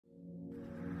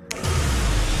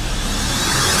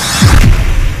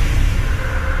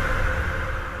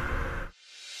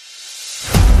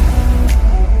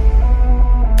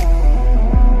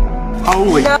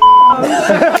Holy no.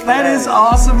 That is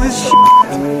awesome as shit.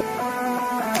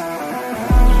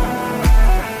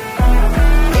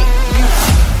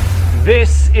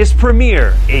 This is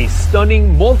Pr3miere, a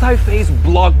stunning multi-phase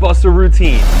blockbuster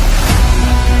routine.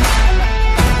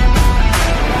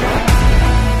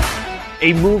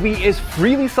 A movie is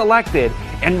freely selected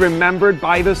and remembered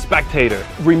by the spectator.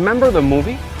 Remember the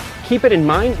movie? Keep it in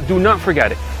mind, do not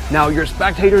forget it. Now, your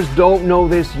spectators don't know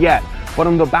this yet, but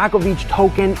on the back of each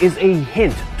token is a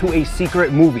hint to a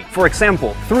secret movie. For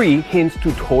example, 3 hints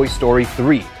to Toy Story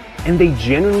 3, and they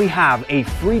generally have a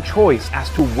free choice as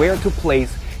to where to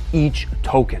place each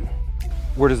token.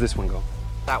 Where does this one go?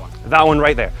 That one. That one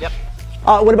right there. Yep.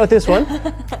 What about this one?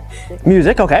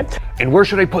 Music, okay. And where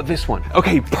should I put this one?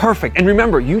 Okay, perfect. And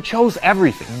remember, you chose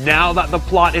everything. Now that the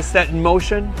plot is set in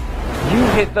motion, you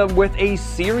hit them with a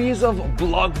series of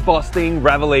blockbusting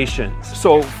revelations.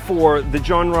 So for the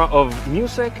genre of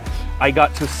music, I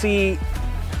got to see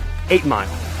 8 Mile.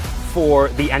 For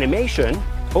the animation,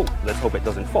 oh, let's hope it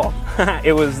doesn't fall.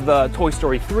 It was the Toy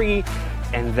Story 3,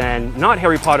 and then not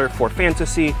Harry Potter for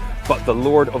fantasy, but The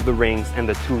Lord of the Rings and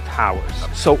the Two Towers.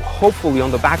 So hopefully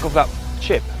on the back of that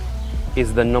chip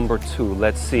is the number 2.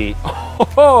 Let's see.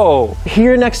 Oh!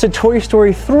 Here next to Toy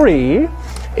Story 3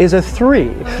 is a 3.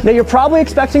 Now you're probably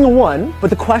expecting a 1, but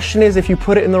the question is if you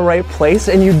put it in the right place,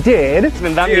 and you did.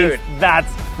 And that means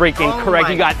that's freaking correct.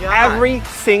 You got every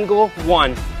single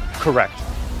one correct.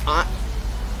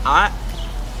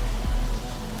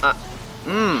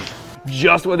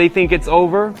 Just when they think it's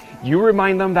over, you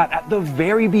remind them that at the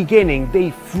very beginning,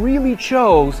 they freely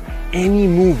chose any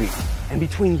movie. And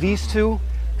between these two,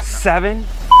 7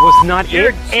 was not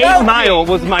it. 8 Mile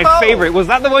was my favorite. Was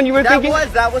that the one you were thinking?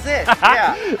 That was it,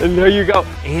 yeah. And there you go.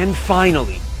 And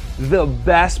finally, the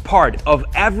best part of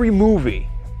every movie,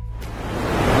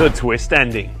 the twist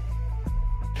ending.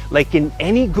 Like in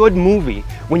any good movie,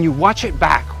 when you watch it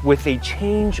back with a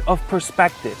change of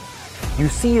perspective, you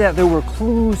see that there were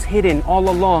clues hidden all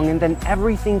along, and then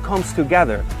everything comes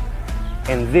together.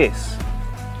 And this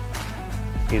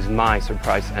is my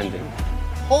surprise ending.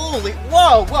 Holy,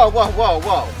 whoa, whoa, whoa, whoa,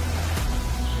 whoa.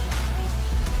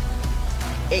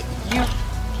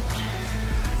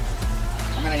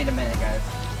 I'm gonna need a minute, guys.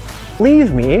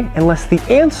 Leave me unless the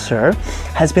answer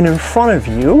has been in front of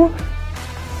you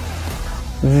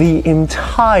the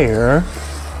entire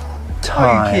time.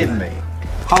 Are you kidding me?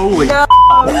 Holy no.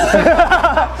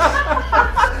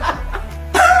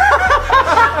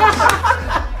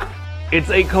 It's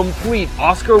a complete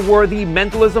Oscar-worthy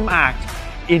mentalism act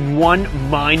in one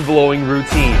mind-blowing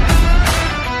routine.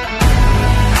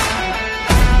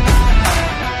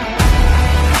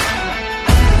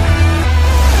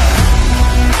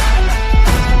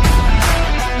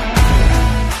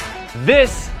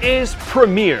 This is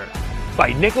Pr3miere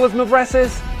by Nikolas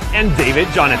Mavresis and David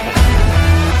Jonathan.